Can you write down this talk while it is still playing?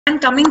And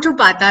coming to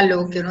Pataal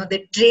Lok,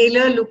 the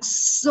trailer looks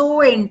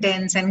so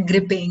intense and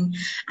gripping.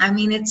 I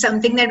mean, it's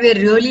something that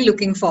we're really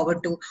looking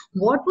forward to.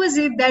 What was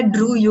it that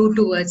drew you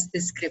towards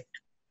this script?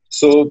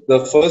 So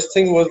the first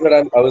thing was that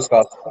I was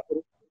cast,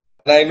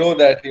 and I know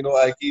that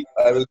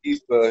I will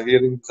keep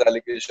hearing these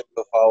allegations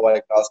of how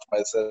I cast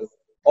myself.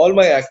 All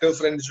my actor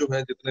friends जो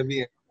हैं जितने भी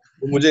हैं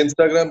वो मुझे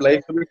Instagram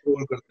live पे भी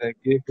troll करते हैं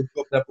कि ये खुद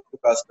को अपने आप को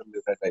cast कर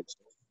लेता है types.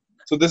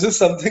 So this is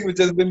something which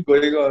has been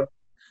going on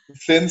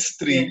since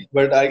Yeah. 3,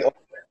 but I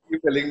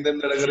keep telling them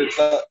that अगर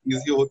इतना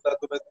easy होता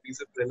तो मैं 3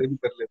 से पहले भी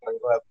कर लेता.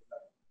 I've been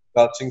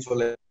casting for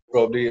like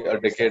probably a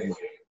decade now.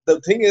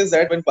 The thing is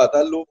that when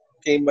Pataal Lok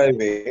came my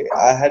way,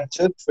 I had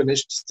just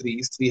finished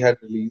Stree. Stree had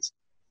released,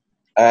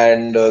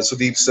 and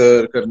Sudeep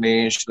sir,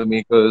 Karnesh, the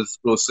makers,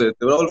 Prosit,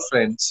 they were all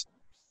friends.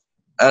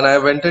 And I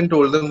went and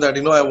told them that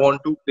I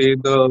want to play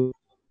the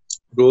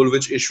role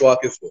which Ishwak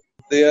is for.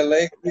 They are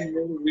like,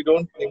 we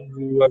don't think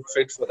you are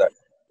fit for that.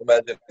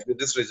 Imagine, they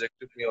just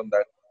rejected me on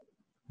that.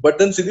 But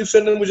then Sudeep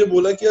sir ने मुझे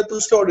बोला कि यार तू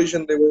इसका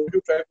audition they, why don't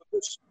you try for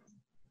this?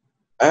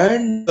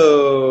 And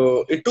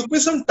it took me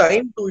some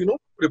time to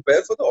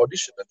prepare for the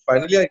audition. And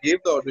finally, I gave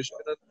the audition.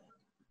 And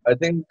I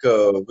think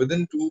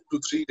within 2 to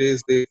 3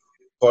 days, they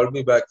called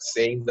me back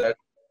saying that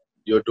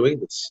you're doing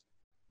this.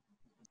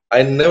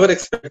 I never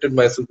expected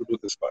myself to do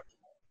this part.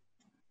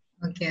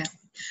 Okay.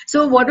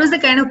 So what was the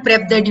kind of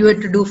prep that you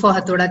had to do for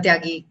Hathoda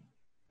Tyagi?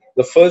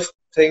 The first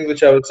thing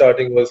which I was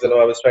starting was, I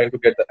was trying to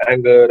get the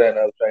anger, and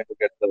I was trying to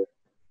get the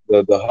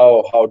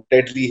how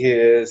deadly he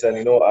is, and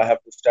I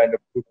have to stand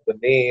up to the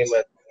name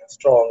and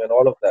strong and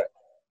all of that.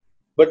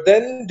 But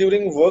then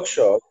during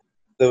workshop,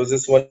 there was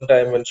this one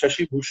time when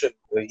Shashi Bhushan,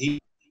 he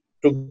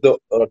took the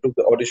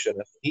audition,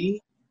 and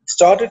he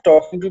started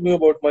talking to me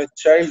about my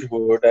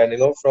childhood,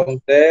 and from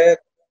there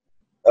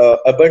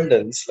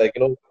abundance, like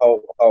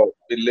how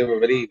we live a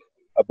very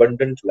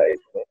abundant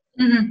life.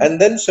 Mm-hmm. And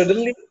then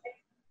suddenly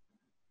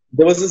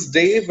there was this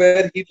day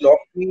where he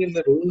locked me in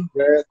the room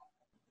where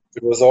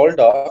it was all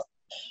dark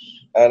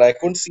and I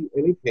couldn't see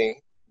anything,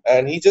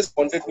 and he just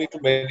wanted me to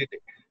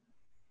meditate.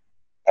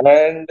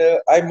 And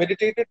I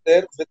meditated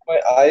there with my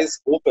eyes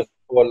open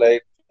for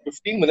like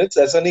 15 minutes.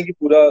 ऐसा नहीं कि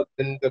पूरा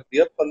दिन कर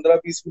दिया,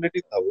 15-20 minute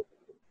ही था वो.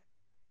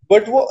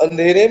 But वो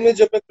अंधेरे में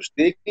जब मैं कुछ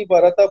देख नहीं पा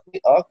रहा था अपनी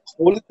आंख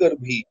खोल कर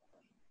भी,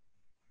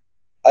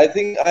 I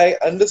think I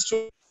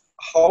understood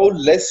how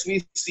less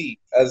we see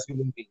as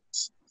human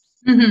beings.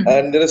 Mm-hmm.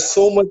 And there is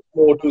so much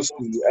more to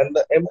see. And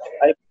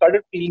I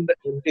started feeling the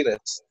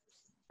emptiness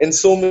in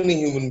so many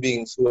human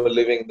beings who are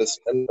living this.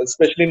 And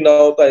especially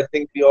now, I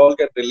think we all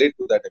can relate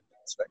to that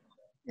emptiness,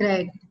 right?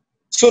 Right.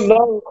 So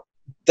now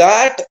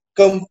that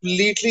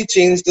completely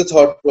changed the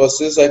thought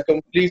process.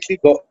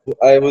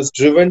 I was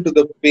driven to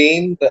the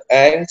pain, the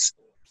angst,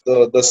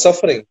 the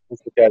suffering of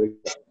the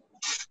character.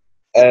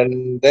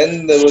 And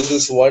then there was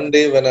this one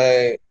day when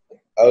I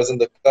was in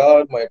the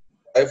car, my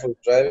wife was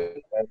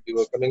driving, and we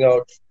were coming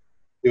out.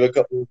 We were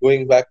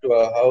going back to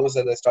our house,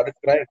 and I started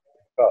crying in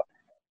the car,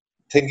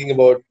 thinking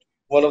about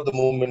one of the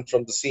moments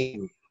from the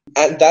scene.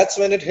 And that's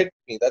when it hit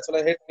me. That's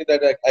when it hit me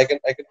that I can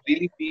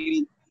really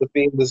feel the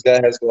pain this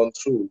guy has gone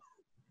through.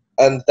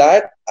 And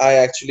that I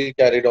actually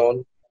carried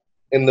on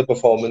in the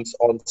performance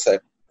on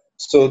set.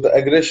 So the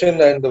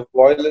aggression and the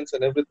violence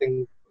and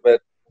everything, where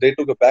they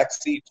took a back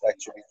seat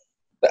actually.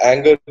 The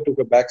anger took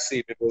a back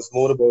seat. It was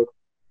more about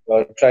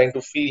trying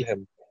to feel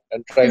him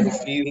and trying to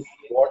feel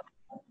what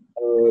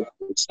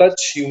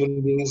such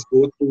human beings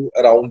go through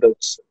around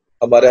us.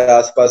 हमारे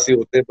आसपास ही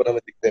होते हैं पर हमें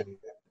दिखते नहीं.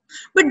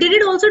 But did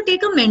it also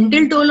take a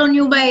mental toll on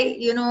you by,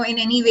 in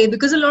any way?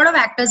 Because a lot of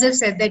actors have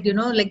said that,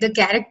 like the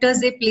characters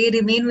they play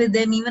remain with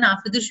them even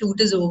after the shoot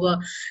is over.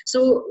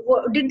 So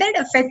did that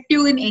affect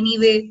you in any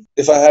way?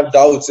 If I have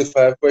doubts, if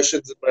I have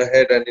questions in my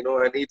head and,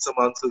 I need some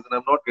answers and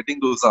I'm not getting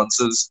those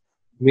answers,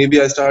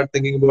 maybe I start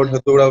thinking about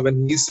Hathoda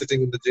when he's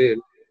sitting in the jail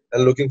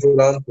and looking for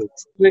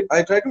answers.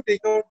 I try to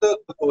take out the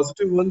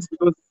positive ones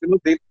because,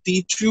 they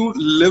teach you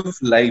live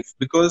life.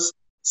 Because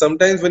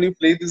sometimes when you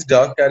play these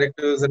dark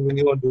characters and when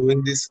you are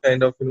doing these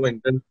kind of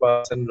intense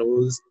parts and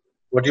roles,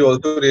 what you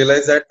also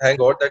realize that thank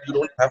God that you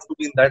don't have to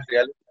be in that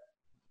reality.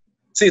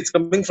 See, it's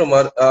coming from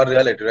our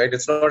reality, right?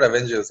 It's not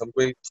Avengers. हम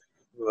कोई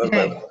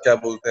क्या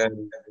बोलते हैं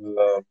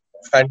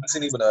fantasy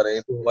नहीं बना रहे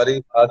हैं. तो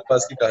हमारी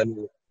आसपास की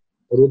कहानी है,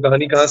 और वो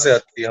कहानी कहाँ से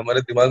आती है?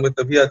 हमारे दिमाग में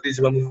तभी आती है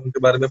जब हम उनके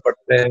बारे में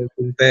पढ़ते हैं,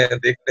 सुनते हैं,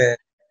 देखते हैं.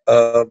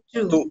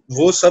 तो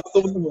वो सब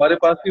तो हमारे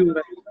पास ही हो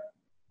रहा है.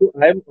 So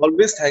I'm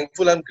always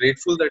thankful. I'm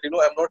grateful that I'm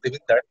not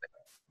living that life,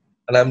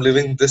 and I'm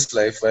living this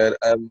life where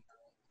I'm,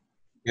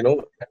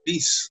 at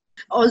peace.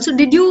 Also,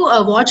 did you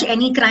watch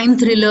any crime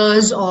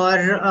thrillers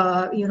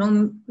or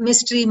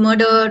mystery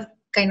murder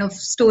kind of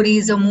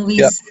stories or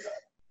movies?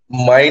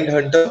 Yeah.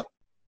 Mindhunter,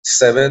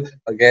 Seven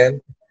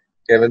again,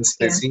 Kevin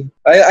Spacey.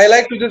 Yeah. I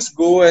like to just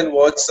go and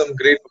watch some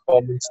great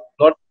performances,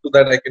 not so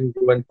that I can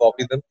go and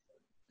copy them,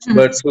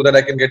 but so that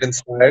I can get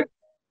inspired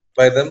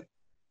by them,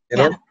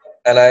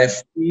 and I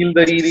feel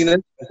the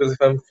eeriness, because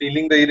if I'm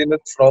feeling the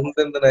eeriness from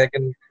them, then I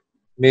can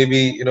maybe,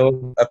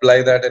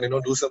 apply that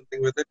and, do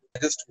something with it.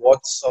 Just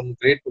watch some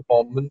great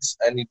performance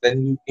and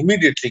then you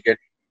immediately get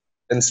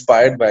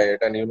inspired by it,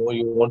 and, you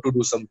want to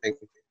do something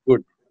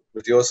good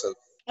with yourself.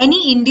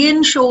 Any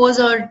Indian shows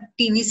or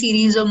TV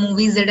series or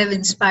movies that have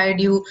inspired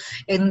you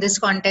in this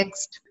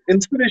context?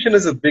 Inspiration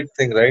is a big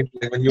thing, right?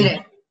 Like when you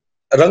Right.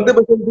 Rang De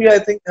Basanti, I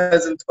think,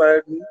 has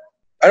inspired me.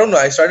 I don't know.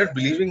 I started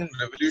believing in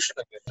revolution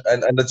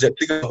again, and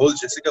the whole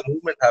Jessica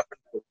movement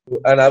happened.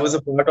 And I was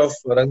a part of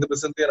Rang De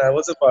Basanti, and I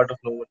was a part of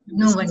No One Can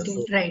No Jessica. one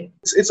did, right.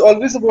 It's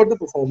always about the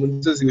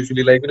performances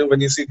usually. Like,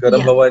 when you see Garam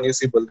Yeah. Hawa and you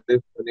see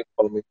Baldev when you're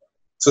performing.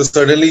 So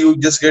suddenly you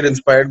just get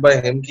inspired by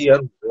him. Ki, yaar,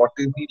 what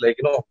is he like?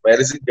 Where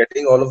is he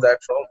getting all of that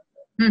from?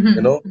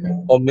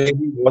 Or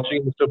maybe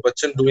watching Mr.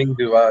 Bachchan doing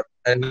Diwar,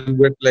 and you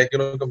get like,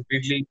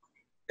 completely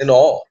in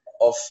awe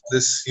of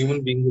this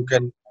human being who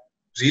can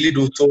really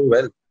do so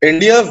well.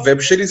 India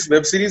web series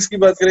की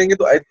बात करेंगे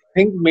तो I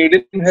think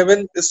Made in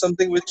Heaven is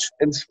something which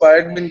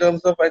inspired me in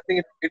terms of, I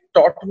think it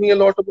taught me a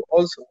lot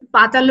also.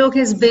 Pataal Lok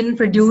has been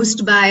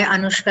produced by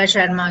Anushka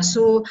Sharma.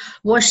 So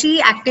was she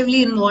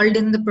actively involved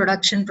in the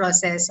production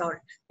process,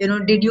 or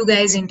did you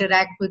guys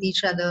interact with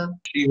each other?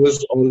 She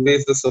was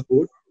always the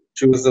support.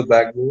 She was the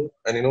backbone,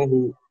 and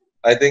who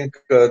I think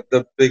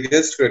the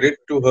biggest credit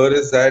to her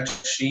is that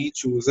she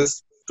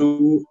chooses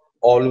to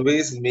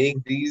always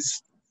make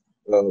these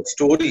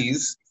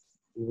stories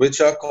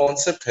which are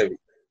concept heavy.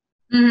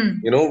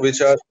 Which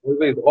are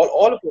always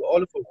all of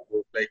her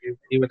work, like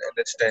even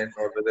NH10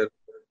 or whether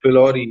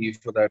Filori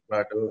for that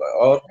matter,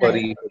 or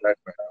Pari for that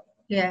matter.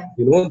 Yeah.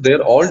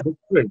 They're all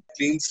different.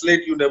 Clean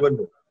slate, you never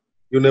know.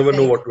 You never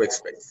know what to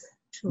expect.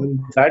 And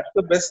that's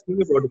the best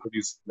thing about a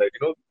producer, like,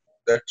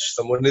 that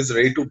someone is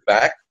ready to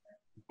back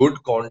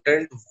good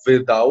content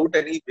without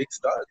any big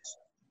stars.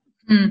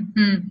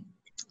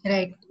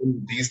 Right.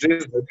 These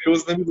days, web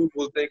shows में भी लोग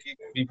बोलते हैं कि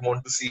we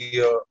want to see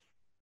a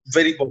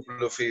very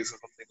popular face or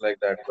something like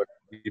that, but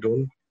we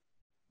don't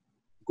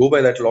go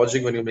by that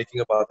logic when you're making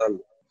a Pataal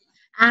Lok.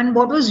 And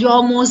what was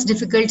your most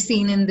difficult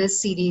scene in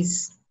this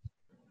series?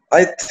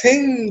 I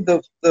think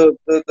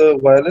the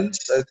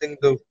violence. I think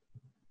the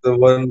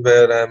one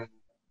where I'm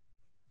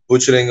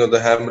butchering or the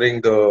hammering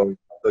the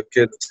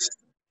kids,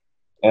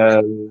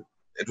 and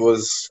it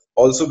was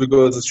also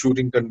because the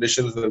shooting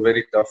conditions were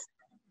very tough.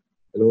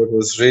 It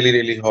was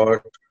really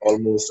hot,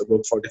 almost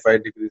above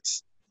 45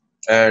 degrees,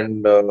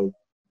 and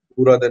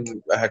Pura then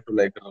I had to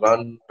like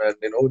run, and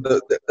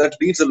that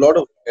needs a lot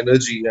of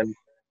energy. And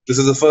this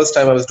is the first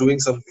time I was doing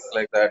something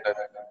like that, and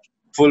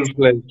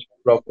full-fledged,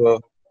 proper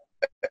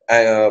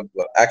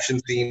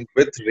action scene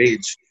with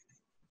rage,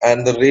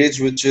 and the rage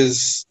which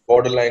is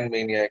borderline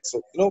maniac.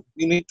 So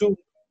you need to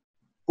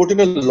put in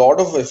a lot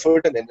of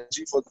effort and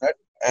energy for that,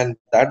 and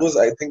that was,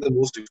 I think, the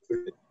most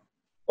difficult thing.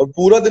 और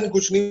पूरा दिन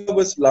कुछ नहीं था,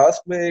 बस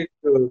last में एक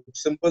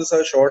simple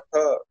सा शॉट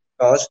था,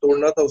 कांच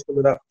तोड़ना था, उसको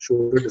मेरा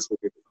shoulder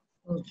dislocate.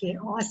 Okay,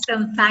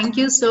 awesome. Thank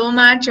you so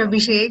much,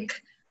 Abhishek,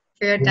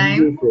 for your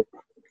time.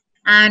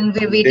 And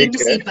we're waiting to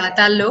see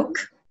Pataal Lok.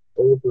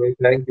 Okay,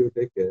 thank you.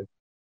 Take care.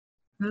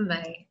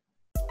 Bye.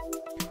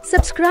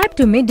 Subscribe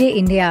to Midday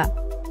India.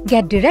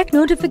 Get direct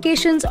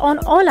notifications on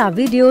all our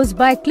videos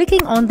by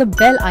clicking on the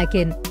bell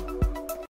icon.